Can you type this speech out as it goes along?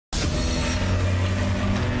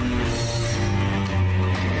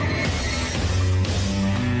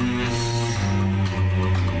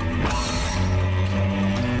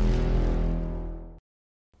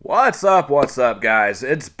What's up, guys?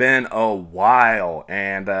 It's been a while,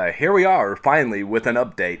 and here we are, finally, with an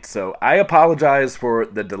update. So, I apologize for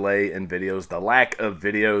the delay in videos, the lack of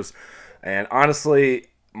videos, and honestly,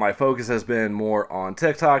 my focus has been more on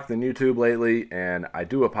TikTok than YouTube lately, and I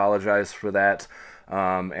do apologize for that.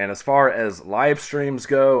 And as far as live streams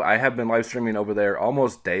go, I have been live streaming over there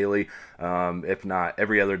almost daily, if not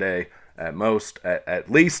every other day, at most,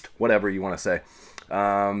 at least, whatever you want to say.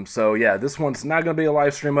 So yeah, this one's not going to be a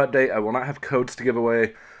live stream update. I will not have codes to give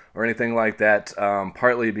away or anything like that,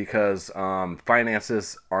 partly because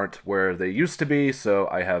finances aren't where they used to be, so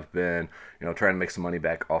I have been, trying to make some money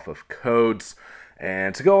back off of codes.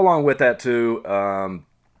 And to go along with that too,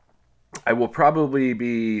 I will probably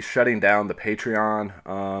be shutting down the Patreon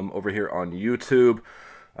over here on YouTube.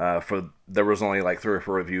 There was only like 3 or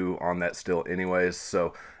 4 of you on that still anyways,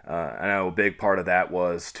 so I know a big part of that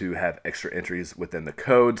was to have extra entries within the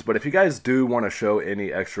codes. But if you guys do want to show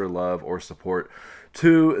any extra love or support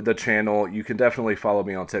to the channel, you can definitely follow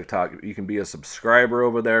me on TikTok. You can be a subscriber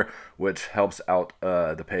over there, which helps out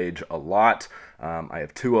the page a lot. I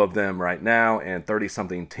have 2 of them right now and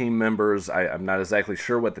 30-something team members. I'm not exactly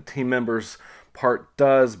sure what the team members part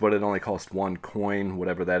does, but it only costs 1 coin,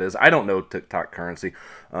 whatever that is. I don't know TikTok currency.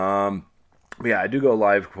 But yeah, I do go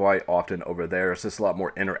live quite often over there. It's just a lot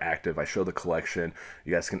more interactive. I show the collection.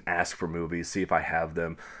 You guys can ask for movies, see if I have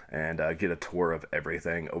them, and get a tour of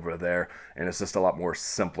everything over there. And it's just a lot more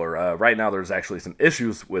simpler. Right now, there's actually some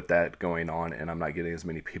issues with that going on, and I'm not getting as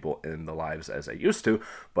many people in the lives as I used to.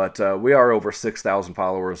 But we are over 6,000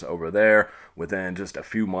 followers over there within just a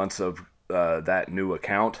few months of that new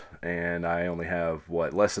account, and I only have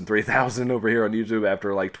less than 3,000 over here on YouTube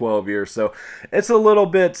after like 12 years. So it's a little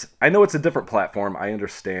bit, I know it's a different platform, I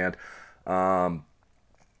understand.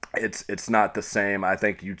 It's not the same. I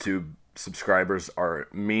think YouTube subscribers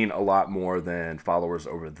mean a lot more than followers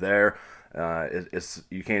over there.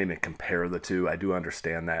 You can't even compare the two. I do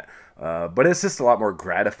understand that, but it's just a lot more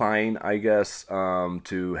gratifying, I guess,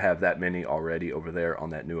 to have that many already over there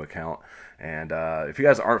on that new account. And if you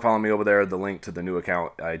guys aren't following me over there, the link to the new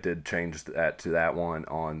account, I did change that to that one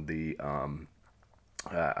on the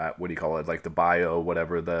what do you call it, like the bio,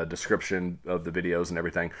 whatever, the description of the videos and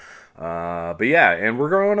everything. But yeah, and we're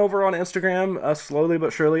going over on Instagram slowly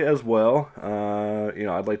but surely as well.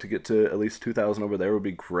 I'd like to get to at least 2,000 over there, would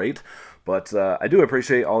be great. But I do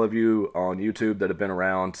appreciate all of you on YouTube that have been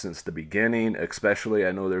around since the beginning, especially.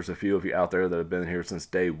 I know there's a few of you out there that have been here since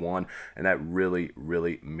day one, and that really,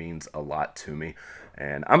 really means a lot to me.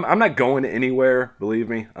 And I'm not going anywhere, believe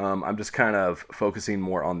me. I'm just kind of focusing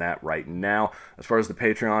more on that right now. As far as the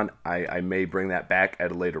Patreon, I may bring that back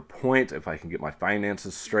at a later point if I can get my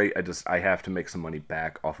finances straight. I have to make some money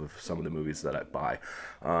back off of some of the movies that I buy.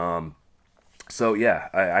 So yeah,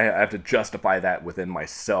 I have to justify that within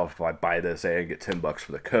myself. If I buy this, I get $10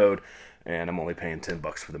 for the code, and I'm only paying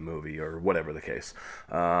 $10 for the movie, or whatever the case.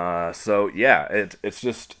 So yeah, it's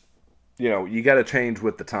just, you got to change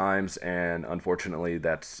with the times, and unfortunately,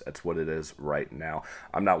 that's what it is right now.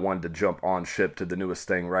 I'm not one to jump on ship to the newest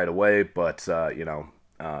thing right away, but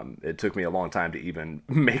it took me a long time to even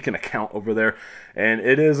make an account over there, and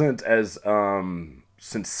it isn't as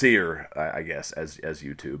sincere, I guess, as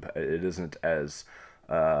YouTube. It isn't as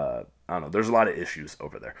I don't know. There's a lot of issues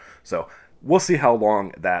over there, so we'll see how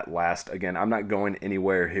long that lasts. Again, I'm not going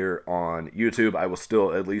anywhere here on YouTube. I will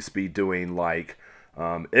still at least be doing like,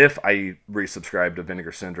 if I resubscribe to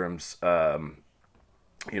Vinegar Syndrome's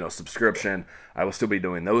subscription, I will still be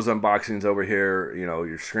doing those unboxings over here.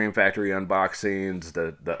 Your Scream Factory unboxings,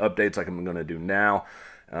 the updates like I'm going to do now.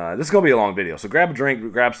 This is going to be a long video, so grab a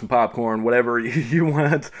drink, grab some popcorn, whatever you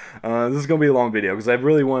want. This is going to be a long video because I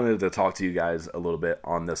really wanted to talk to you guys a little bit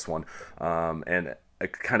on this one, and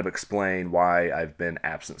kind of explain why I've been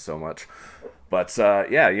absent so much. But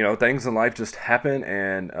yeah, things in life just happen,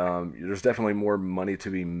 and there's definitely more money to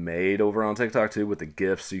be made over on TikTok too with the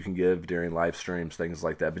gifts you can give during live streams, things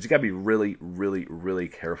like that. But you gotta be really, really, really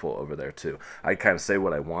careful over there too. I kind of say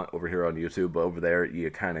what I want over here on YouTube, but over there you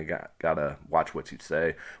kind of gotta watch what you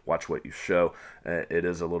say, watch what you show. It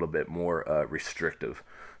is a little bit more restrictive.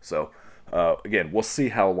 So. Again, we'll see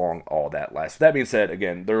how long all that lasts. That being said,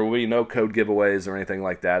 again, there will be no code giveaways or anything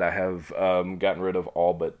like that. I have gotten rid of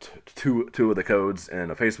all but two of the codes in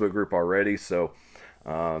a Facebook group already. So,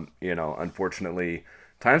 unfortunately,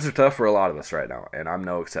 times are tough for a lot of us right now, and I'm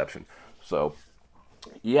no exception. So,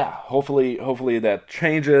 yeah, hopefully that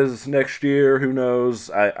changes next year. Who knows?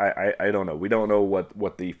 I don't know. We don't know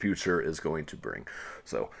what the future is going to bring.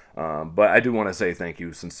 So, but I do want to say thank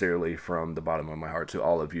you sincerely from the bottom of my heart to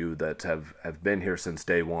all of you that have been here since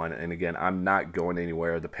day one. And again, I'm not going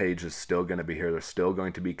anywhere. The page is still going to be here. There's still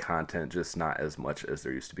going to be content, just not as much as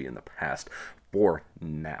there used to be in the past for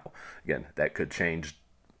now. Again, that could change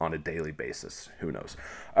on a daily basis. Who knows?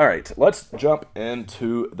 All right, let's jump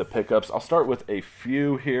into the pickups. I'll start with a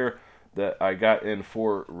few here that I got in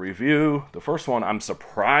for review. The first one I'm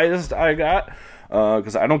surprised I got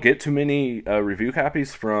because I don't get too many review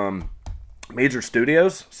copies from major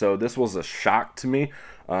studios, so this was a shock to me.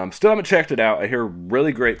 Still haven't checked it out. I hear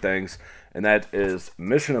really great things, and that is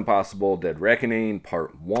Mission Impossible Dead Reckoning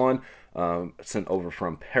Part 1, sent over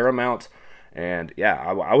from Paramount. And yeah,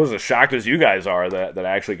 I was as shocked as you guys are that I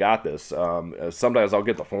actually got this. Sometimes I'll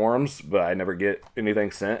get the forums, but I never get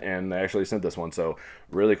anything sent, and I actually sent this one. So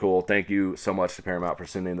really cool. Thank you so much to Paramount for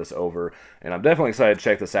sending this over. And I'm definitely excited to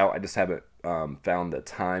check this out. I just haven't found the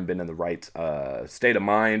time, been in the right state of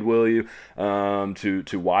mind, will you,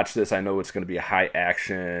 to watch this. I know it's going to be a high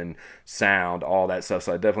action, sound, all that stuff.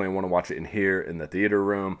 So I definitely want to watch it in here in the theater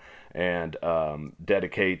room and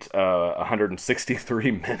dedicate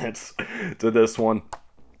 163 minutes to this one.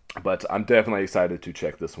 But I'm definitely excited to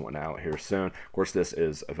check this one out here soon. Of course, this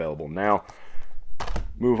is available now.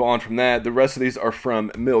 Move on from that. The rest of these are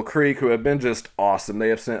from Mill Creek, who have been just awesome. They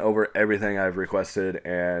have sent over everything I've requested,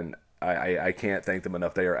 and I can't thank them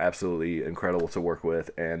enough. They are absolutely incredible to work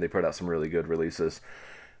with, and they put out some really good releases.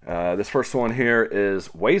 This first one here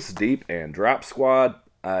is Waist Deep and Drop Squad.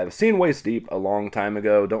 I've seen Waist Deep a long time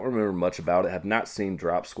ago. Don't remember much about it. Have not seen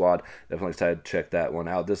Drop Squad. Definitely excited to check that one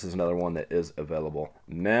out. This is another one that is available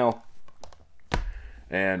now.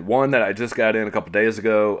 And one that I just got in a couple days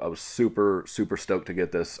ago. I was super stoked to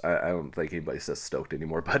get this. I don't think anybody says stoked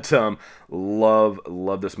anymore, but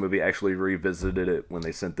love this movie. Actually revisited it when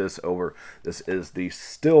they sent this over. This is the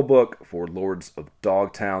Steelbook for Lords of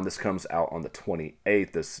Dogtown. This comes out on the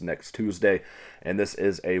 28th, this next Tuesday, and this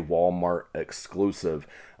is a Walmart exclusive.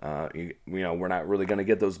 You know, we're not really going to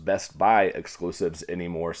get those Best Buy exclusives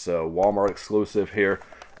anymore, so Walmart exclusive here.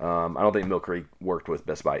 I don't think Mill Creek worked with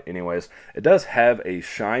Best Buy anyways. It does have a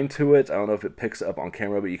shine to it. I don't know if it picks up on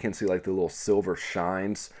camera, but you can see like the little silver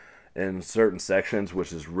shines in certain sections,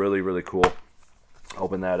 which is really cool.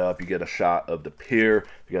 Open that up, you get a shot of the pier.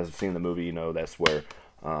 If you guys have seen the movie, you know that's where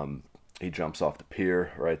he jumps off the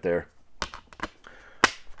pier right there.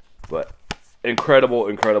 But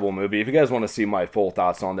incredible movie. If you guys want to see my full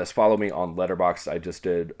thoughts on this, follow me on Letterboxd. I just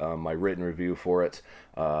did my written review for it.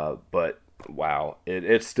 But wow,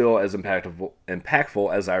 it's still as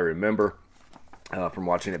impactful as I remember from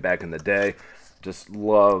watching it back in the day. Just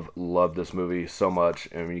love this movie so much.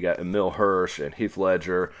 And you got Emil Hirsch and Heath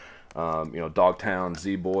Ledger, you know, Dogtown,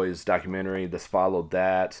 Z-Boys documentary. This followed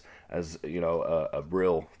that as, you know, a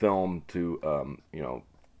real film to, you know,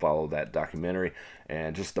 follow that documentary.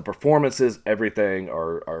 And just the performances, everything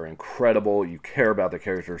are incredible. You care about the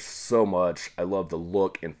characters so much. I love the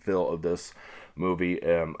look and feel of this movie.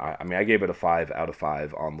 I mean, I gave it a 5 out of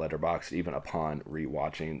 5 on Letterboxd, even upon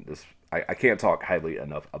rewatching this. I can't talk highly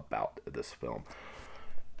enough about this film.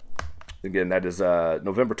 Again, that is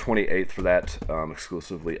November 28th for that,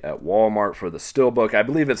 exclusively at Walmart for the Steelbook. I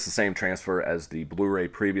believe it's the same transfer as the Blu-ray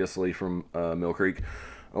previously from Mill Creek.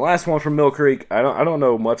 The last one from Mill Creek, I don't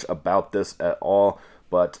know much about this at all,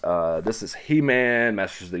 but this is He-Man,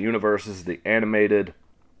 Masters of the Universe. This is the animated.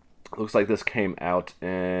 Looks like this came out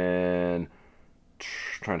in,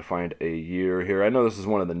 trying to find a year here. I know this is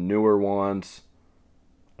one of the newer ones.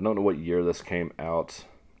 I don't know what year this came out,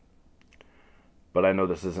 but I know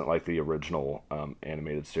this isn't like the original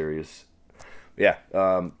animated series. Yeah,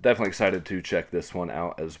 definitely excited to check this one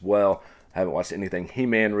out as well. I haven't watched anything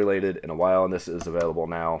He-Man related in a while, and this is available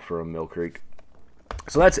now from Mill Creek.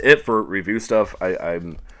 So that's it for review stuff.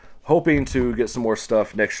 I'm hoping to get some more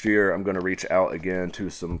stuff next year. I'm going to reach out again to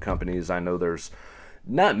some companies. I know there's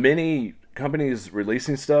not many companies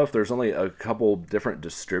releasing stuff. There's only a couple different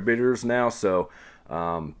distributors now, so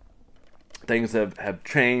things have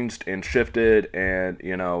changed and shifted, and,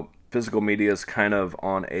 you know, physical media is kind of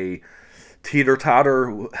on a teeter-totter,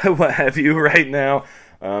 what have you, right now.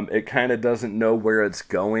 It kind of doesn't know where it's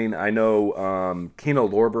going. I know Kino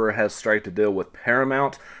Lorber has struck a deal with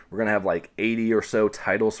Paramount. We're going to have like 80 or so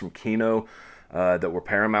titles from Kino that were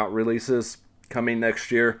Paramount releases coming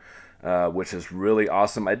next year, which is really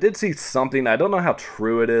awesome. I did see something, I don't know how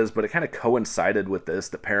true it is, but it kind of coincided with this.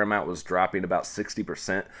 The Paramount was dropping about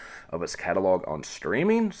 60% of its catalog on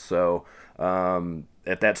streaming. So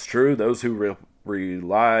if that's true, those who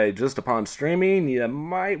rely just upon streaming, you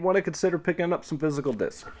might want to consider picking up some physical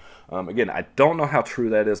discs. Again, I don't know how true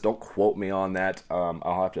that is. Don't quote me on that.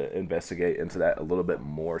 I'll have to investigate into that a little bit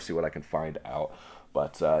more, see what I can find out.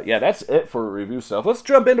 But yeah, that's it for review stuff. Let's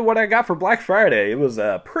jump into what I got for Black Friday. It was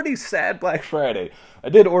a pretty sad Black Friday. I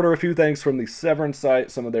did order a few things from the Severance site,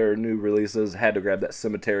 some of their new releases. Had to grab that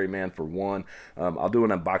Cemetery Man for one. I'll do an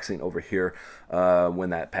unboxing over here when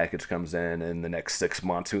that package comes in the next 6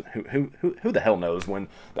 months. Who the hell knows when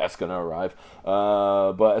that's going to arrive.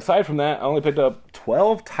 But aside from that, I only picked up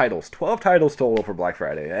 12 titles. 12 titles total for Black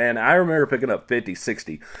Friday. And I remember picking up 50,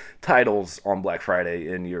 60 titles on Black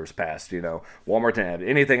Friday in years past. You know, Walmart didn't have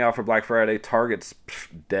anything out for Black Friday. Target's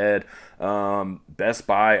dead. Best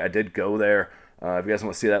Buy, I did go there. If you guys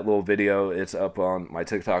want to see that little video, it's up on my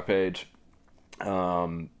TikTok page.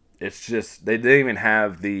 It's just, they didn't even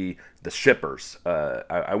have the shippers.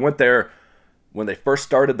 I went there when they first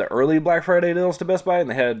started the early Black Friday deals to Best Buy, and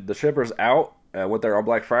they had the shippers out. I went there on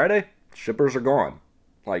Black Friday. Shippers are gone.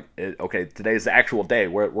 Like, okay, today's the actual day.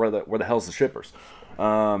 Where the hell's the shippers?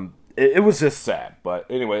 It was just sad. But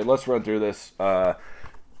anyway, let's run through this.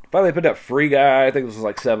 Finally picked up Free Guy. I think this was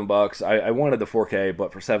like $7. I wanted the 4K,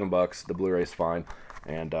 but for $7, the Blu-ray's fine.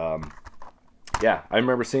 And yeah, I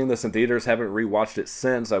remember seeing this in theaters. Haven't rewatched it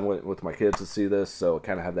since. I went with my kids to see this, so I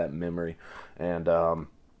kind of have that memory. And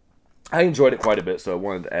I enjoyed it quite a bit, so I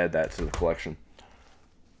wanted to add that to the collection.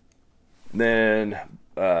 Then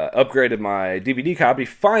upgraded my DVD copy,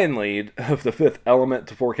 finally, of The Fifth Element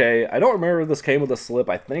to 4K. I don't remember if this came with a slip.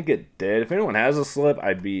 I think it did. If anyone has a slip,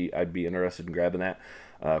 I'd be interested in grabbing that.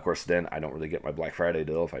 Of course, then I don't really get my Black Friday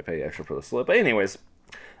deal if I pay extra for the slip. But anyways,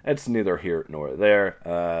 it's neither here nor there.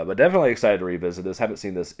 But definitely excited to revisit this. Haven't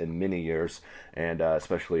seen this in many years, and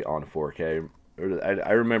especially on 4K.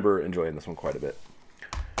 I remember enjoying this one quite a bit.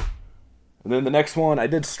 And then the next one, I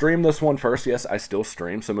did stream this one first. Yes, I still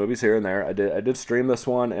stream some movies here and there. I did stream this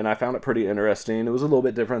one, and I found it pretty interesting. It was a little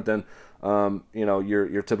bit different than you know,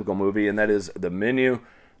 your typical movie, and that is The Menu.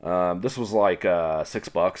 This was like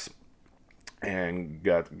 $6. And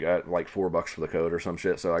got like $4 for the code or some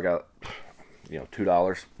shit. So I got, you know,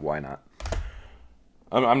 $2. Why not?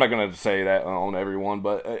 I'm not gonna say that on every one,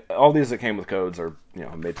 but all these that came with codes are, you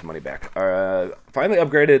know, made some money back. Finally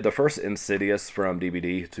upgraded the first Insidious from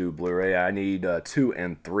DVD to Blu-ray. I need 2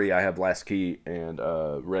 and 3. I have Last Key and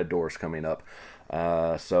Red Doors coming up.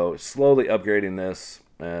 So slowly upgrading this.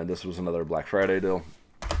 And this was another Black Friday deal.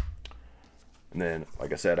 And then,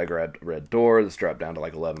 like I said, I grabbed Red Door. This dropped down to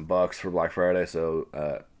like $11 for Black Friday. So,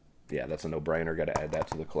 yeah, that's a no-brainer. Got to add that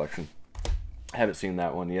to the collection. Haven't seen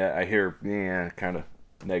that one yet. I hear, yeah, kind of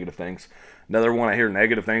negative things. Another one I hear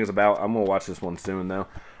negative things about. I'm going to watch this one soon, though.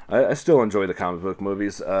 I still enjoy the comic book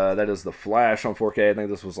movies. That is The Flash on 4K. I think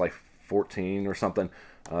this was like $14 or something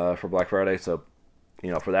for Black Friday. So,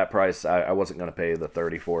 you know, for that price, I wasn't going to pay the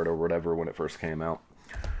 $30 for it or whatever when it first came out.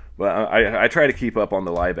 But I try to keep up on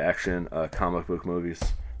the live-action comic book movies.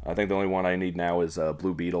 I think the only one I need now is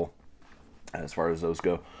Blue Beetle, as far as those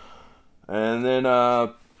go. And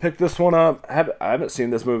then picked this one up. I haven't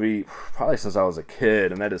seen this movie probably since I was a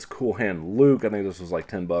kid, and that is Cool Hand Luke. I think this was like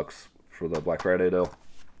 $10 for the Black Friday deal.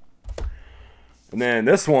 And then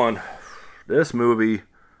this one, this movie,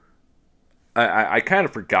 I kind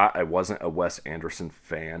of forgot I wasn't a Wes Anderson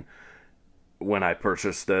fan when I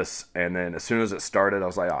purchased this, and then as soon as it started, I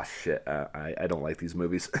was like, oh shit, I don't like these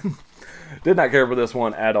movies. Did not care for this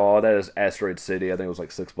one at all. That is Asteroid City. I think it was like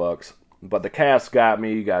 $6. But the cast got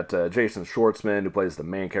me. You got Jason Schwartzman, who plays the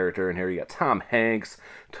main character in here. You got Tom Hanks,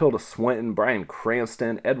 Tilda Swinton, Bryan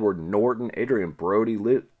Cranston, Edward Norton, Adrian Brody,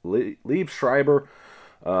 Liev Schreiber,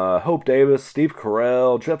 Hope Davis, Steve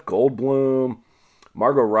Carell, Jeff Goldblum,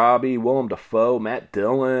 Margot Robbie, Willem Dafoe, Matt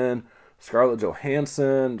Dillon, Scarlett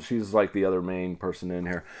Johansson. She's like the other main person in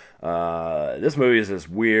here. This movie is just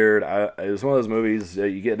weird. It was one of those movies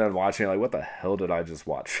that you get done watching, like, what the hell did I just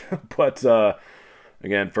watch? But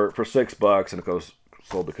again, for $6, and it goes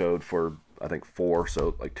sold the code for I think $4,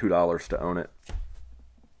 so like $2 to own it.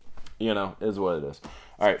 You know, is what it is.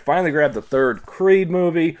 All right, finally grabbed the third Creed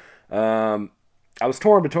movie. I was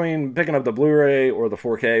torn between picking up the Blu-ray or the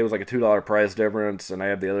 4K. It was like a $2 price difference, and I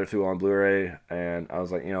have the other two on Blu-ray, and I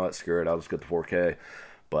was like, you know what, screw it, I'll just get the 4K.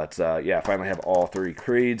 But, yeah, I finally have all 3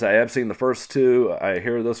 Creeds. I have seen the first 2. I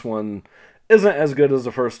hear this one isn't as good as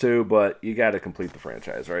the first 2, but you got to complete the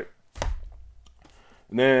franchise, right?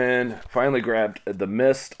 And then finally grabbed The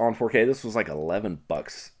Mist on 4K. This was like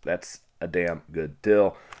 $11. That's a damn good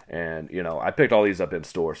deal. And, you know, I picked all these up in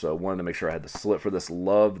store, so I wanted to make sure I had the slip for this.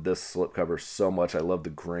 Loved this slip cover so much. I love the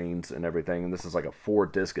grains and everything. And this is like a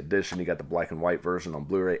 4-disc edition. You got the black and white version on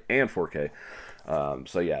Blu-ray and 4K.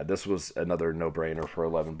 So yeah, this was another no-brainer for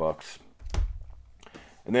 11 bucks.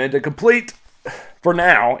 And then to complete, for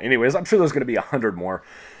now, anyways, I'm sure there's going to be 100 more.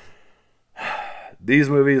 These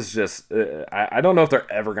movies just, I don't know if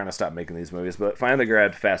they're ever going to stop making these movies, but finally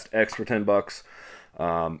grabbed Fast X for 10 bucks.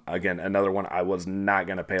 Again, another one I was not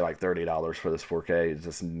going to pay like $30 for this 4K. It's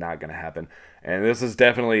just not going to happen. And this is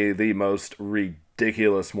definitely the most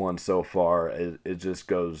ridiculous one so far. It just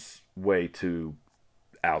goes way too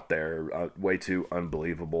out there, way too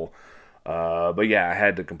unbelievable. But yeah, I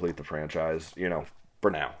had to complete the franchise, you know,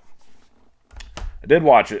 for now. I did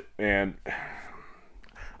watch it, and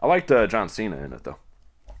I liked John Cena in it, though.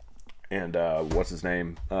 And what's his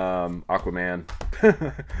name? Aquaman.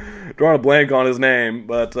 Drawing a blank on his name,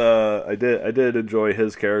 but I did enjoy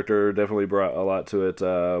his character. Definitely brought a lot to it.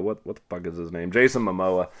 What the fuck is his name? Jason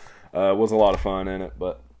Momoa was a lot of fun in it,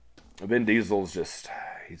 but Vin Diesel's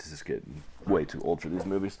he's just getting way too old for these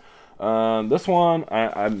movies. This one,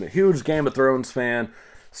 I'm a huge Game of Thrones fan.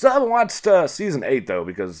 Still haven't watched season 8 though,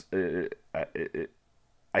 because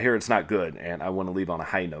I hear it's not good, and I want to leave on a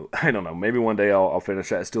high note. I don't know. Maybe one day I'll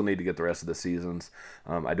finish it. I still need to get the rest of the seasons.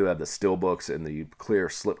 I do have the steelbooks and the clear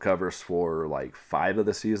slipcovers for like 5 of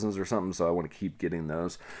the seasons or something, so I want to keep getting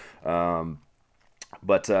those.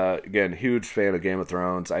 But again, huge fan of Game of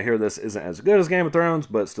Thrones. I hear this isn't as good as Game of Thrones,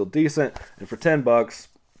 but still decent. And for 10 bucks,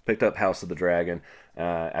 picked up House of the Dragon.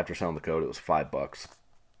 After selling the code, it was $5.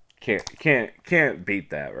 Can't beat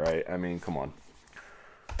that, right? I mean, come on.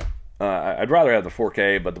 I'd rather have the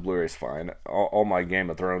 4K, but the Blu-ray's fine. All my Game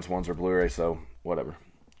of Thrones ones are Blu-ray, so whatever.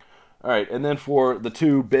 Alright, and then for the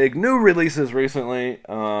 2 big new releases recently,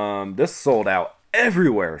 this sold out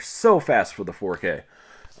everywhere so fast for the 4K.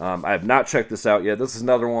 I have not checked this out yet. This is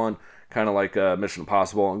another one, kind of like Mission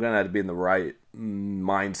Impossible. I'm going to have to be in the right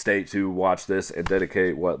mind state to watch this and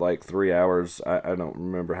dedicate, like 3 hours? I don't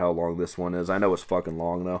remember how long this one is. I know it's fucking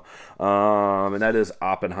long, though. And that is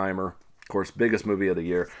Oppenheimer. Of course, biggest movie of the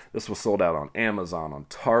year. This was sold out on Amazon, on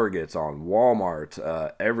Target, on Walmart,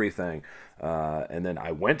 everything. And then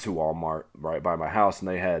I went to Walmart right by my house, and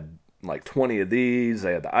they had like 20 of these.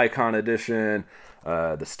 They had the Icon Edition.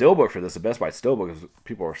 The steelbook for this, the Best Buy steelbook, is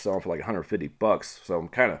people are selling for like $150. So I'm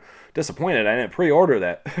kind of disappointed I didn't pre-order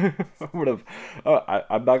that. I would have.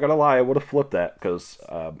 I'm not gonna lie, I would have flipped that because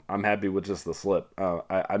I'm happy with just the slip.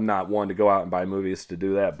 I'm not one to go out and buy movies to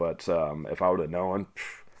do that, but if I would have known,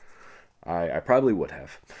 I probably would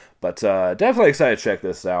have. But definitely excited to check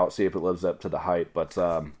this out, see if it lives up to the hype. But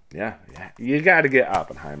yeah, you got to get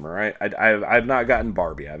Oppenheimer, right? I've not gotten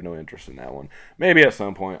Barbie. I have no interest in that one. Maybe at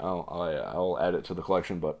some point I'll add it to the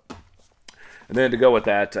collection. But and then to go with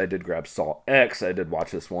that, I did grab Saw X. I did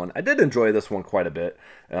watch this one. I did enjoy this one quite a bit.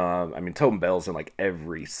 I mean, Tobin Bell's in like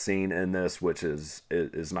every scene in this, which is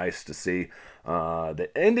nice to see. The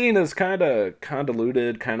ending is kind of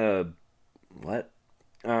convoluted, kind of what?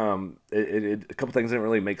 A couple things didn't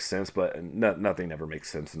really make sense, but nothing ever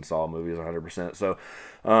makes sense in Saw movies 100%.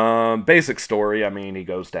 So, basic story. I mean, he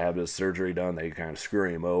goes to have his surgery done. They kind of screw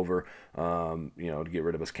him over, to get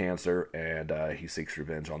rid of his cancer, and he seeks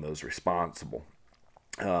revenge on those responsible.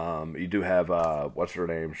 You do have what's her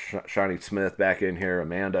name, Shani Smith back in here,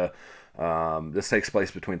 Amanda. This takes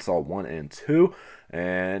place between Saw 1 and 2,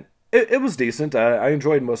 and it was decent. I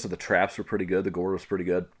enjoyed most of the traps were pretty good. The gore was pretty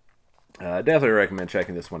good. Definitely recommend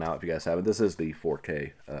checking this one out if you guys haven't. This is the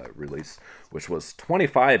 4K release, which was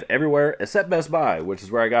 $25 everywhere except Best Buy, which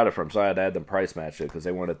is where I got it from. So I had to add them price match it because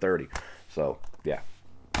they wanted $30. So yeah.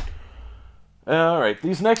 All right,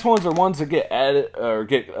 these next ones are ones that get added or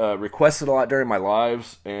get requested a lot during my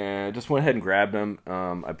lives, and just went ahead and grabbed them.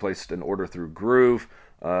 I placed an order through Groove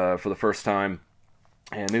for the first time.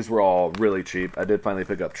 And these were all really cheap. I did finally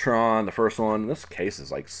pick up Tron, the first one. This case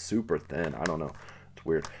is like super thin. I don't know.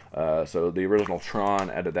 Weird. So the original Tron,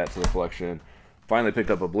 added that to the collection. Finally picked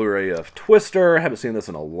up a Blu-ray of Twister. Haven't seen this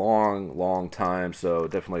in a long time, so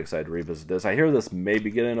definitely excited to revisit this. I hear this may be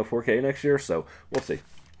getting a 4K next year, so we'll see.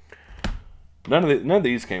 None of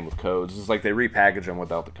these came with codes. It's like they repackage them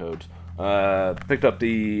without the codes. Picked up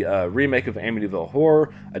the remake of Amityville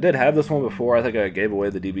Horror. I did have this one before. I think I gave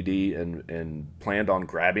away the DVD and planned on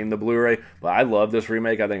grabbing the Blu-ray. But I love this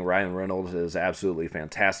remake. I think Ryan Reynolds is absolutely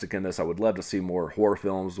fantastic in this. I would love to see more horror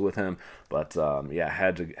films with him. But yeah,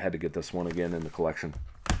 had to get this one again in the collection.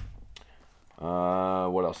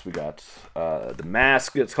 What else we got? The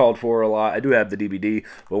Mask gets called for a lot. I do have the DVD,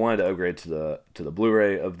 but wanted to upgrade to the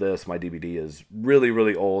Blu-ray of this. My DVD is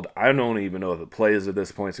really old. I don't even know if it plays at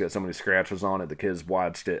this point. It's got so many scratches on it. The kids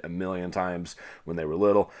watched it a million times when they were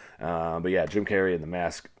little. But yeah, Jim Carrey and The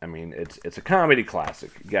Mask. I mean, it's a comedy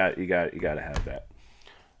classic. You got to have that.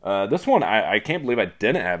 This one I can't believe I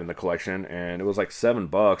didn't have in the collection, and it was like $7.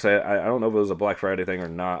 I don't know if it was a Black Friday thing or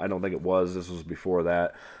not. I don't think it was. This was before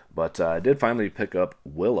that, but I did finally pick up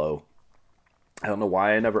Willow. I don't know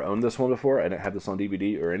why I never owned this one before. I didn't have this on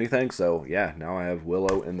DVD or anything, so yeah, now I have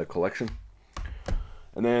Willow in the collection.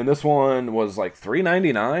 And then this one was like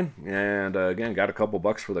 $3.99, and again, got a couple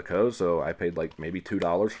bucks for the code, so I paid like maybe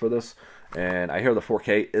 $2 for this. And I hear the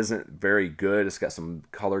 4K isn't very good. It's got some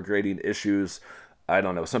color grading issues. I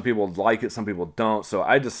don't know. Some people like it, some people don't. So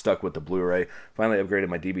I just stuck with the Blu-ray. Finally upgraded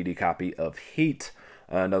my DVD copy of Heat.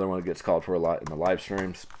 Another one that gets called for a lot in the live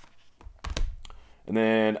streams. And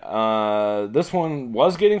then this one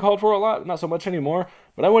was getting called for a lot, not so much anymore.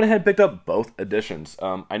 But I went ahead and picked up both editions.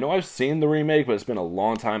 I know I've seen the remake, but it's been a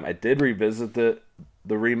long time. I did revisit the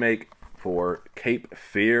remake for Cape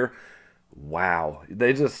Fear. Wow.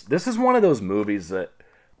 This is one of those movies that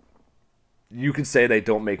you could say they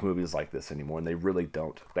don't make movies like this anymore, and they really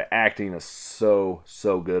don't. The acting is so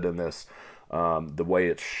good in this. The way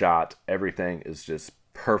it's shot, everything is just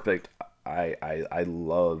perfect. I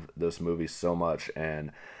love this movie so much,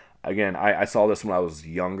 and again, I saw this when I was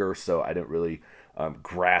younger, so I didn't really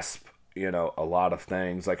grasp, a lot of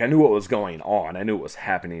things. Like, I knew what was going on, I knew what was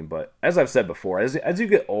happening, but as I've said before, as you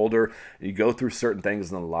get older, you go through certain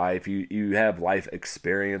things in life, you have life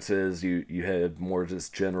experiences, you have more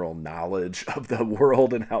just general knowledge of the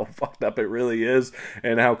world and how fucked up it really is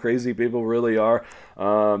and how crazy people really are.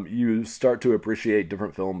 You start to appreciate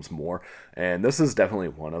different films more, and this is definitely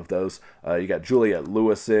one of those. You got Juliette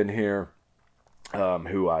Lewis in here,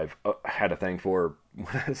 who I've had a thing for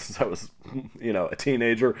since I was, a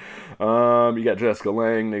teenager. You got Jessica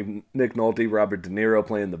Lange, Nick Nolte, Robert De Niro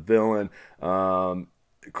playing the villain.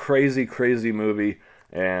 Crazy movie,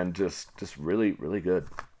 and just really good.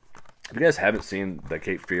 If you guys haven't seen the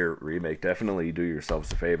Cape Fear remake, definitely do yourselves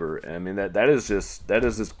a favor. I mean, that is just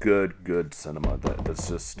good cinema. That's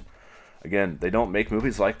just, again, they don't make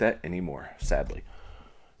movies like that anymore, sadly.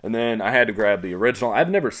 And then I had to grab the original. I've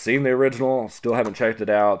never seen the original, still haven't checked it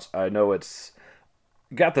out. I know it's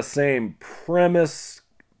got the same premise,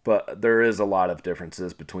 but there is a lot of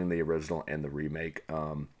differences between the original and the remake.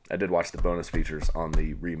 I did watch the bonus features on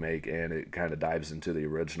the remake, and it kind of dives into the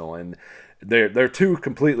original. And they're two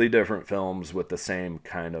completely different films with the same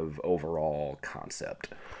kind of overall concept.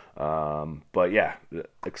 But yeah,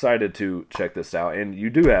 excited to check this out. And you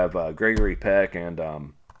do have Gregory Peck and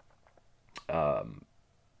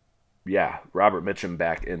Robert Mitchum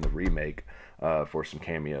back in the remake for some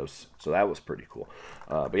cameos. So that was pretty cool.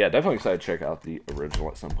 But yeah, definitely excited to check out the original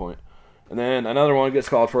at some point. And then another one gets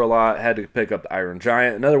called for a lot. Had to pick up the Iron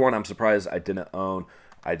Giant. Another one I'm surprised I didn't own.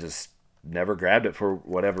 I just never grabbed it for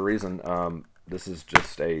whatever reason. This is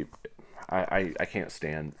just I can't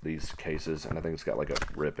stand these cases, and I think it's got like a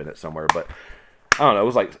rip in it somewhere. But I don't know. It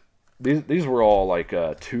was like these were all like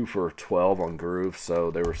 2 for $12 on Groove,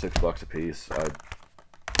 so they were $6 a piece.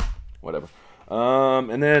 Whatever.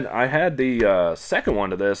 And then I had the second one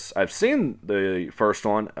to this. I've seen the first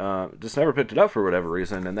one, just never picked it up for whatever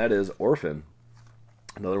reason, and that is Orphan.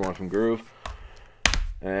 Another one from Groove.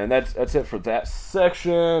 And that's it for that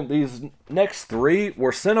section. These next 3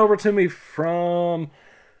 were sent over to me from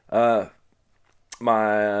one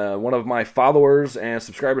of my followers and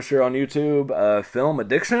subscribers here on YouTube, Film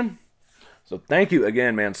Addiction. So thank you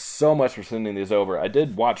again, man, so much for sending these over. I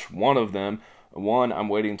did watch one of them. One I'm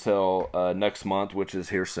waiting till next month, which is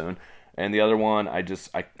here soon. And the other one I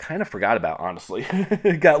kind of forgot about, honestly.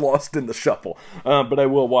 It got lost in the shuffle. But I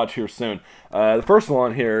will watch here soon. The first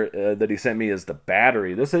one here that he sent me is The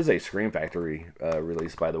Battery. This is a Scream Factory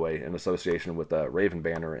release, by the way, in association with Raven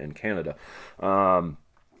Banner in Canada. Kind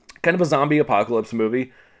of a zombie apocalypse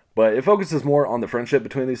movie, but it focuses more on the friendship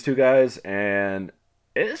between these two guys, and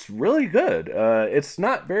it's really good. It's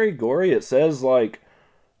not very gory. It says, like,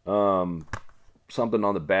 something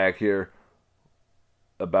on the back here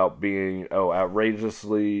about being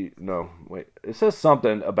outrageously, no, wait, it says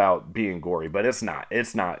something about being gory, but it's not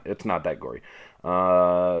that gory.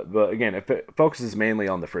 But again, it focuses mainly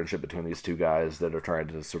on the friendship between these two guys that are trying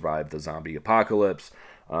to survive the zombie apocalypse.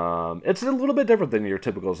 It's a little bit different than your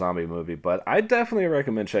typical zombie movie, but I definitely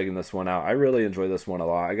recommend checking this one out. I really enjoy this one a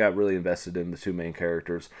lot. I got really invested in the 2 main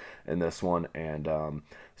characters in this one, and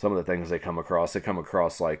some of the things they come across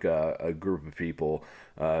like a group of people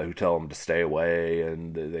who tell them to stay away,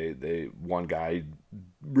 and one guy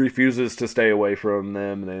refuses to stay away from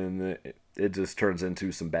them, and then it just turns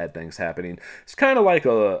into some bad things happening. It's kind of like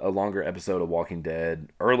a longer episode of Walking Dead,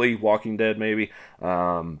 early Walking Dead maybe,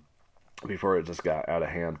 before it just got out of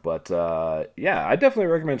hand. But yeah, I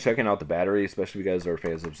definitely recommend checking out The Battery, especially if you guys are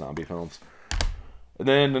fans of zombie films. And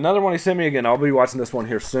then another one he sent me again. I'll be watching this one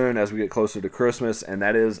here soon as we get closer to Christmas, and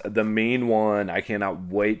that is The Mean One. I cannot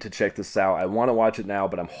wait to check this out. I want to watch it now,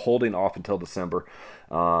 but I'm holding off until December.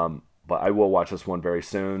 But I will watch this one very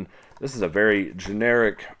soon. This is a very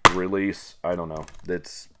generic release. I don't know.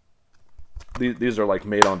 These are like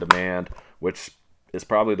made on demand, which is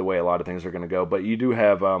probably the way a lot of things are going to go. But you do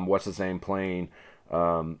have what's his name playing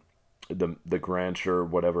the Grinch or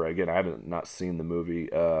whatever. Again, I haven't not seen the movie.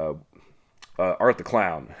 Art the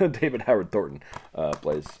Clown. David Howard Thornton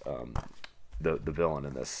plays the villain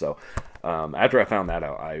in this. So after I found that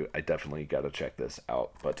out, I definitely got to check this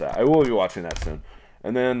out. But I will be watching that soon.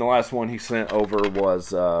 And then the last one he sent over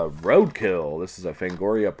was Roadkill. This is a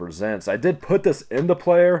Fangoria Presents. I did put this in the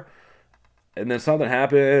player, and then something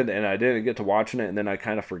happened, and I didn't get to watching it, and then I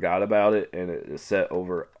kind of forgot about it, and it is set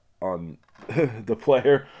over on the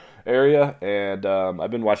player area. And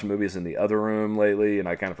I've been watching movies in the other room lately, and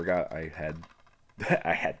I kind of forgot I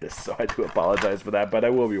had this, so I do apologize for that, but I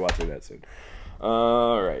will be watching that soon.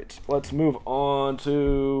 All right, let's move on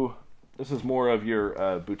to... This is more of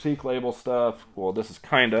your boutique label stuff. Well, this is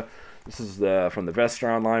kinda. This is from the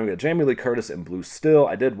Vestron line. We got Jamie Lee Curtis and Blue Still.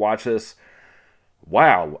 I did watch this.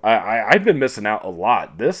 Wow, I've been missing out a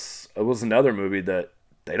lot. This was another movie that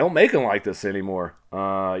they don't make them like this anymore.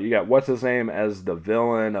 You got what's his name as the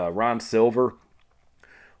villain, Ron Silver.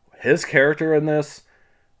 His character in this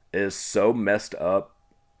is so messed up,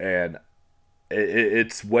 and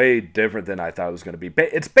it's way different than I thought it was going to be.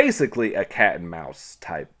 It's basically a cat and mouse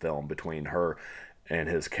type film between her and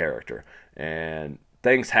his character. And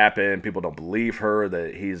things happen. People don't believe her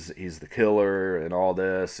that he's the killer and all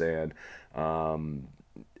this. And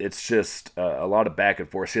it's just a lot of back and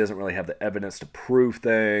forth. She doesn't really have the evidence to prove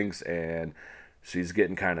things. And she's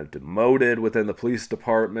getting kind of demoted within the police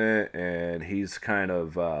department. And he's kind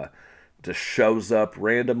of... just shows up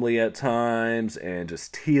randomly at times and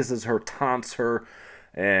just teases her, taunts her,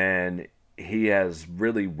 and he has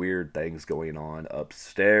really weird things going on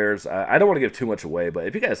upstairs. I don't want to give too much away, but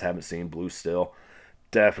if you guys haven't seen Blue Still,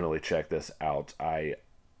 definitely check this out. I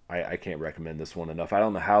can't recommend this one enough. I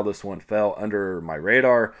don't know how this one fell under my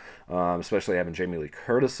radar, especially having Jamie Lee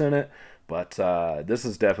Curtis in it, but this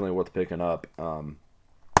is definitely worth picking up.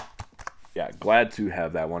 Yeah, glad to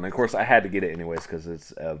have that one. And of course, I had to get it anyways because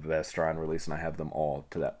it's a Vestron release, and I have them all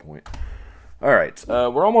to that point. All right,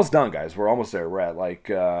 we're almost done, guys. We're almost there. We're at like,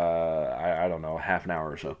 I don't know, half an hour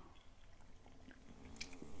or so.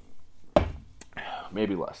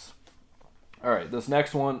 Maybe less. All right, this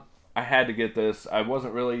next one, I had to get this. I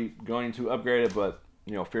wasn't really going to upgrade it, but,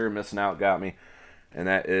 you know, fear of missing out got me. And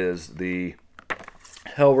that is the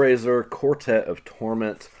Hellraiser Quartet of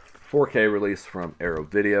Torment 4K release from Arrow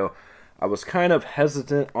Video. I was kind of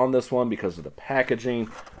hesitant on this one because of the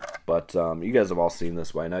packaging, but you guys have all seen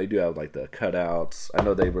this by now. You do have like the cutouts. I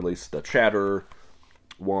know they released the Chatter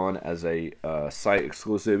one as a site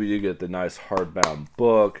exclusive. You get the nice hardbound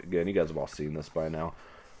book. Again, you guys have all seen this by now.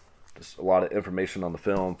 Just a lot of information on the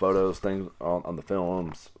film, photos, things on the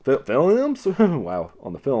films. Films? Wow,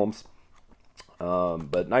 on the films.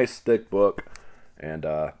 But nice thick book. And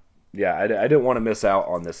yeah, I didn't want to miss out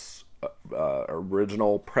on this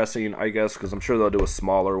original pressing, I guess, because I'm sure they'll do a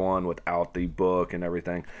smaller one without the book and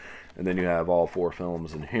everything. And then you have all 4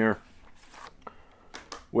 films in here.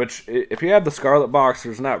 Which, if you have the Scarlet Box,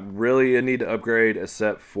 there's not really a need to upgrade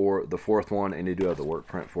except for the 4th one, and you do have the work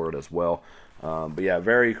print for it as well. But yeah,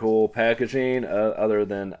 very cool packaging. Other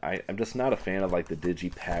than, I'm just not a fan of like the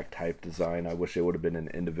digipack type design. I wish it would have been in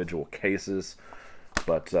individual cases.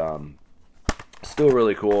 But still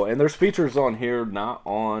really cool. And there's features on here not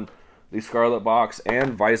on the Scarlet Box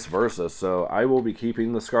and vice versa. So I will be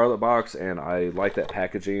keeping the Scarlet Box, and I like that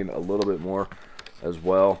packaging a little bit more as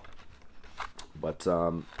well. But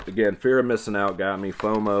again, fear of missing out got me.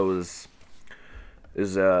 FOMO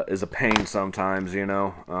is a pain sometimes, you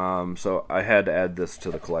know. So I had to add this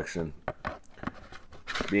to the collection.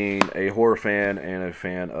 Being a horror fan and a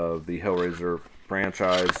fan of the Hellraiser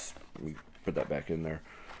franchise, let me put that back in there.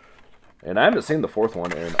 And I haven't seen the 4th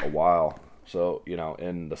one in a while. So, you know,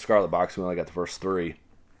 in the Scarlet Box, we only got the first 3.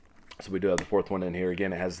 So we do have the 4th one in here.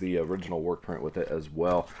 Again, it has the original work print with it as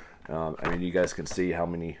well. I mean, you guys can see how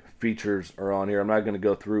many features are on here. I'm not going to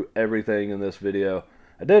go through everything in this video.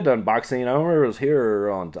 I did an unboxing. I don't remember if it was here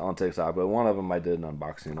or on TikTok, but one of them I did an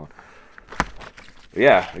unboxing on. But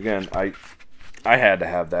yeah, again, I had to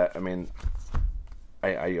have that. I mean,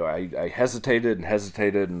 I hesitated and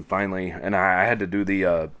hesitated, and finally, and I had to do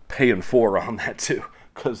the paying for on that too,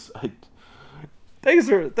 because things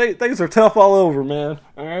are tough all over, man.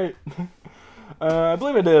 All right, I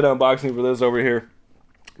believe I did an unboxing for this over here.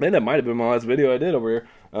 Man, that might have been my last video I did over here.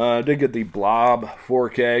 Did get the Blob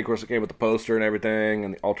 4K. Of course, it came with the poster and everything,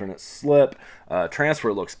 and the alternate slip.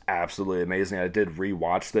 Transfer looks absolutely amazing. I did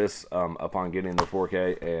rewatch this upon getting the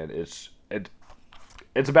 4K, and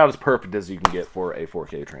it's about as perfect as you can get for a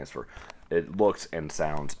 4K transfer. It looks and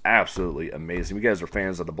sounds absolutely amazing. If you guys are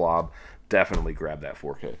fans of the Blob, definitely grab that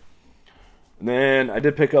 4K. And then I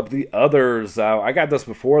did pick up the others. I got this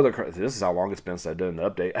before this is how long it's been since I did an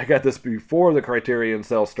update. I got this before the Criterion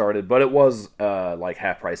sale started, but it was like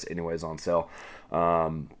half price anyways on sale.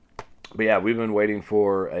 But yeah, we've been waiting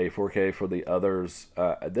for a 4K for the others.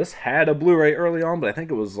 This had a Blu-ray early on, but I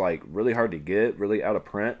think it was like really hard to get, really out of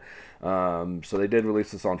print. So they did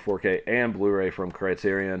release this on 4K and Blu-ray from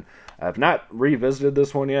Criterion. I've not revisited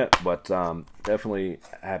this one yet, but definitely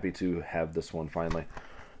happy to have this one finally.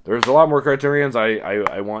 There's a lot more Criterions I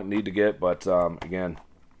need to get, but again,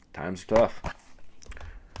 times are tough.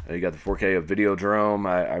 You got the 4K of Videodrome.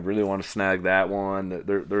 I really want to snag that one.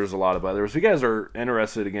 There's a lot of others. If you guys are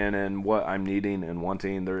interested again in what I'm needing and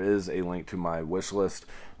wanting, there is a link to my wish list.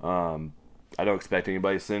 I don't expect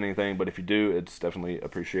anybody to send anything, but if you do, it's definitely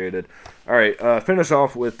appreciated. All right, finish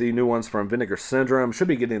off with the new ones from Vinegar Syndrome. Should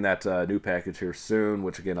be getting that new package here soon,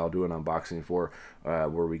 which again I'll do an unboxing for, where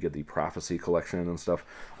we get the Prophecy collection and stuff.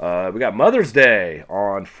 We got Mother's Day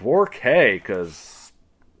on 4K, because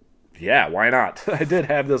yeah, why not? I did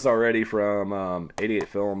have this already from 88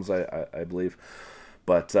 Films, I believe,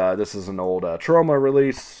 but this is an old Troma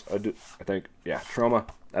release. I think, yeah, Troma.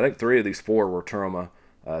 I think 3 of these 4 were Troma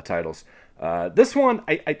titles. This one,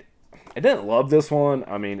 I didn't love this one.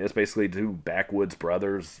 I mean, it's basically 2 backwoods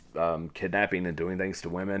brothers kidnapping and doing things to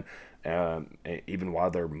women, even while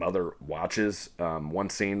their mother watches. One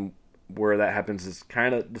scene where that happens is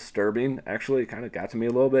kind of disturbing, actually. It kind of got to me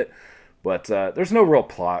a little bit. But there's no real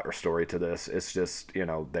plot or story to this. It's just, you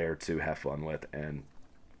know, there to have fun with. And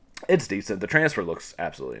it's decent. The transfer looks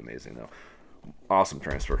absolutely amazing, though. Awesome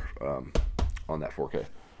transfer on that 4K.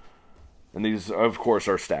 And these, of course,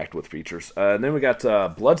 are stacked with features. And then we got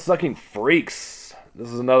Blood-Sucking Freaks. This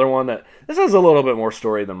is another one that... This has a little bit more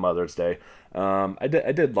story than Mother's Day. I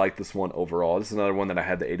did like this one overall. This is another one that I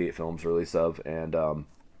had the 88 Films release of. And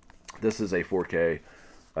this is a 4K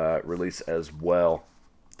release as well.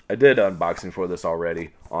 I did unboxing for this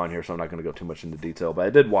already on here, so I'm not going to go too much into detail. But I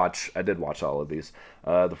did watch all of these.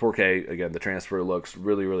 The 4K, again, the transfer looks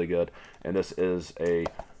really, really good. And this is a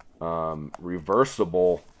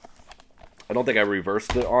reversible... I don't think I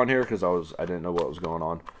reversed it on here because I didn't know what was going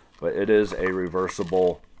on. But it is a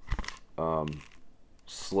reversible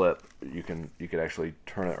slip. You could actually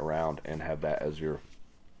turn it around and have that as your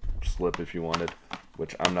slip if you wanted,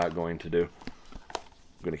 which I'm not going to do.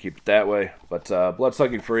 I'm going to keep it that way. But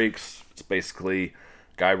Blood-Sucking Freaks, it's basically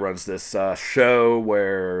guy runs this show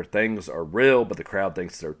where things are real, but the crowd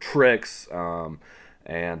thinks they're tricks.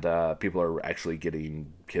 And people are actually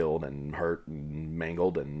getting killed and hurt and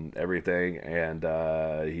mangled and everything. And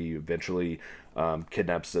he eventually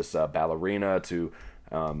kidnaps this ballerina to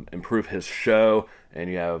improve his show. And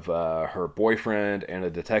you have her boyfriend and a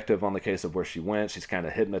detective on the case of where she went. She's kind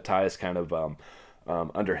of hypnotized, kind of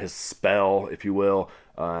under his spell, if you will.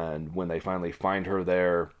 And when they finally find her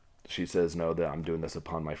there, she says, no, that I'm doing this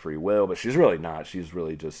upon my free will, but she's really not. She's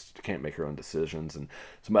really just can't make her own decisions, and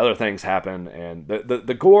some other things happen. And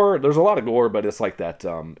the gore, there's a lot of gore, but it's like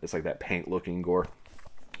that paint looking gore.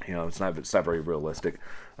 You know, it's not very realistic.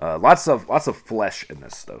 Lots of flesh in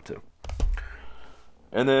this though too.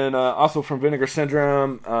 And then also from Vinegar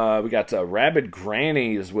Syndrome, we got Rabid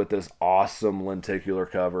Grannies with this awesome lenticular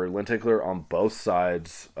cover. Lenticular on both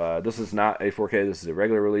sides. This is not a 4K. This is a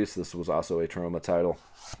regular release. This was also a Troma title.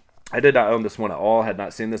 I did not own this one at all. Had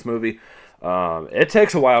not seen this movie. It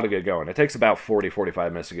takes a while to get going. It takes about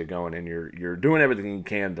 40-45 minutes to get going, and you're doing everything you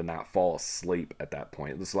can to not fall asleep at that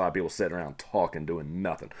point. There's a lot of people sitting around talking, doing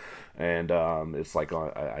nothing, and it's like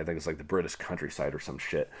I think it's like the British countryside or some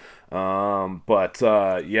shit. Yeah,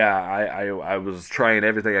 I was trying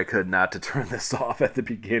everything I could not to turn this off at the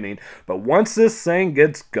beginning, but once this thing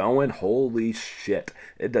gets going, holy shit,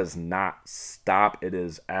 it does not stop. It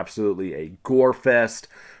is absolutely a gore fest.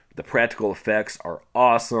 The practical effects are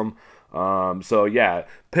awesome. So yeah,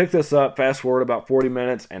 pick this up, fast forward about 40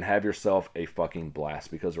 minutes, and have yourself a fucking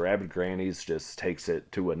blast, because Rabid Grannies just takes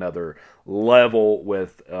it to another level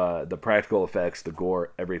with the practical effects, the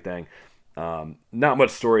gore, everything. Not much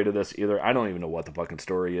story to this either. I don't even know what the fucking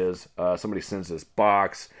story is. Somebody sends this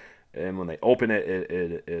box, and when they open it,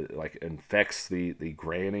 it like infects the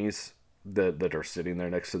grannies that are sitting there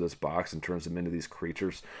next to this box and turns them into these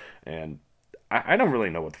creatures. And I don't really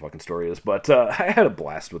know what the fucking story is, but I had a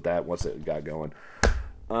blast with that once it got going.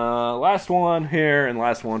 Last one here, and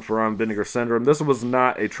last one from Vinegar Syndrome. This was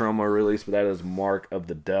not a Troma release, but that is Mark of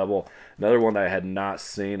the Devil. Another one that I had not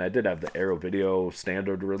seen. I did have the Arrow Video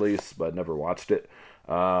standard release, but never watched it.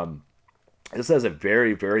 This has a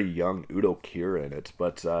very, very young Udo Kier in it,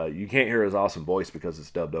 but you can't hear his awesome voice because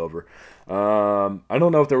it's dubbed over. I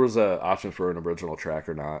don't know if there was an option for an original track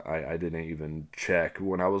or not. I didn't even check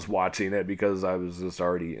when I was watching it because I was just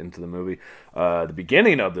already into the movie. The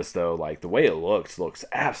beginning of this, though, like the way it looks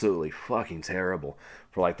absolutely fucking terrible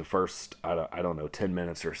for like the first, I don't know, 10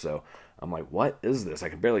 minutes or so. I'm like, what is this? I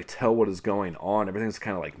can barely tell what is going on. Everything's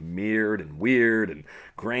kind of like mirrored and weird and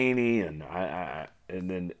grainy, and and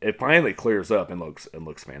then it finally clears up and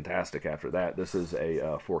looks fantastic after that. This is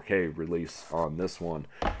a 4K release on this one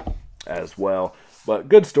as well. But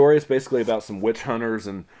good story. It's basically about some witch hunters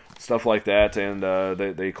and stuff like that, and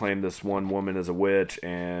they claim this one woman is a witch,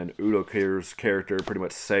 and Udo Kier's character pretty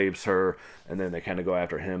much saves her, and then they kind of go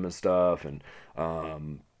after him and stuff, and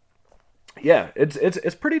yeah,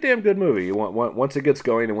 it's pretty damn good movie. Once it gets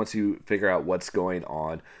going and once you figure out what's going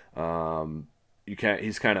on,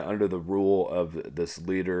 he's kind of under the rule of this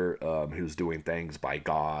leader who's doing things by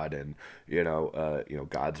God and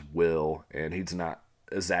God's will, and he's not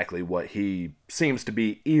exactly what he seems to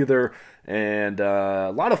be either. And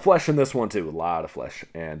a lot of flesh in this one too, a lot of flesh,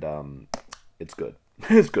 and it's good.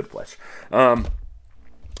 It's good flesh. But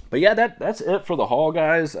yeah, that's it for the haul,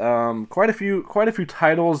 guys. Quite a few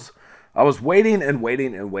titles. I was waiting and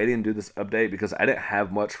waiting and waiting to do this update because I didn't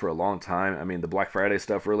have much for a long time. I mean, the Black Friday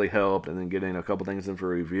stuff really helped, and then getting a couple things in for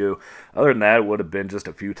review. Other than that, it would have been just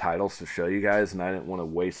a few titles to show you guys, and I didn't want to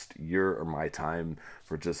waste your or my time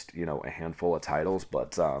for just, a handful of titles.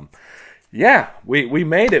 But yeah, we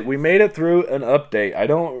made it. We made it through an update. I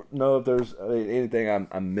don't know if there's anything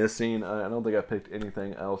I'm missing. I don't think I picked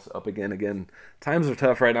anything else up again. Again, times are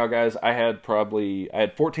tough right now, guys. I had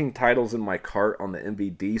 14 titles in my cart on the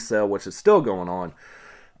MVD sale, which is still going on.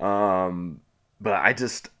 But I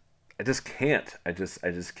just can't. I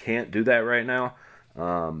just can't do that right now.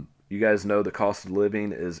 You guys know the cost of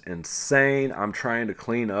living is insane. I'm trying to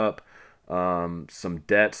clean up some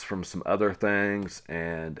debts from some other things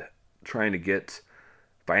and trying to get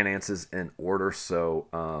finances in order, so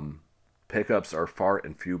pickups are far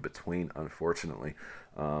and few between, unfortunately.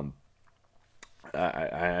 I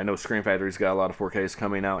know Screen Factory's got a lot of 4Ks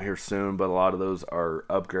coming out here soon, but a lot of those are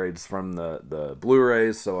upgrades from the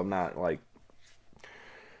Blu-rays, so I'm not like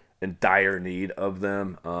in dire need of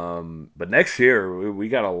them. But next year we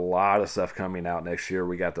got a lot of stuff coming out next year.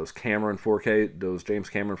 We got those James Cameron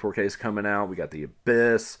 4Ks coming out. We got The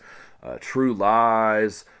Abyss, True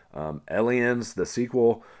Lies, Aliens, the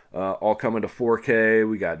sequel, all coming to 4K.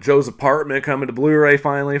 We got Joe's Apartment coming to Blu-ray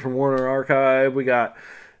finally from Warner Archive.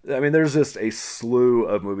 There's just a slew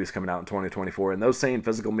of movies coming out in 2024, and those saying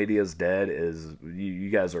physical media is dead is, you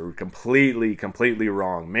guys are completely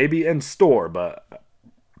wrong. Maybe in store, but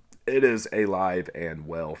it is alive and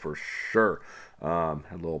well for sure. Had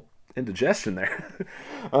a little indigestion there.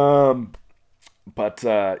 But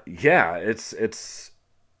yeah, it's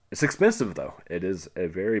expensive, though. It is a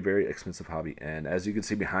very, very expensive hobby. And as you can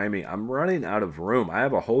see behind me, I'm running out of room. I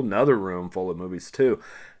have a whole nother room full of movies, too.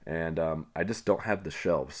 And I just don't have the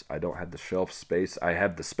shelves. I don't have the shelf space. I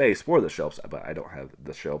have the space for the shelves, but I don't have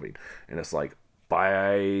the shelving. And it's like,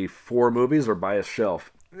 buy 4 movies or buy a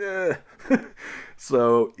shelf.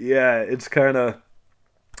 So, yeah, it's kind of...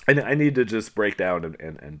 I need to just break down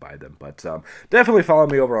and buy them. But definitely follow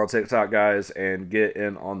me over on TikTok, guys, and get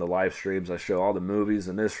in on the live streams. I show all the movies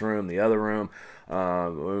in this room, the other room.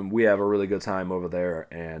 We have a really good time over there,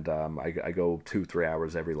 and I go 2-3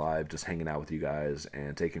 hours every live just hanging out with you guys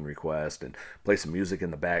and taking requests and play some music in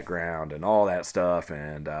the background and all that stuff.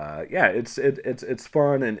 And yeah, it's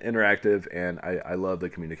fun and interactive, and I love the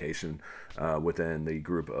communication within the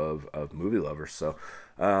group of movie lovers. So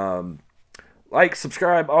like,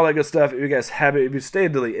 subscribe, all that good stuff. If you guys have it, if you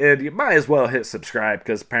stayed to the end, you might as well hit subscribe,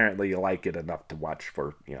 because apparently you like it enough to watch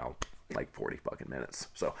for, like 40 fucking minutes.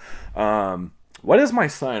 So, what is my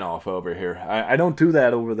sign off over here? I don't do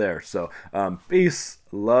that over there. So, peace,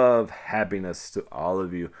 love, happiness to all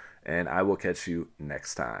of you, and I will catch you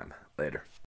next time. Later.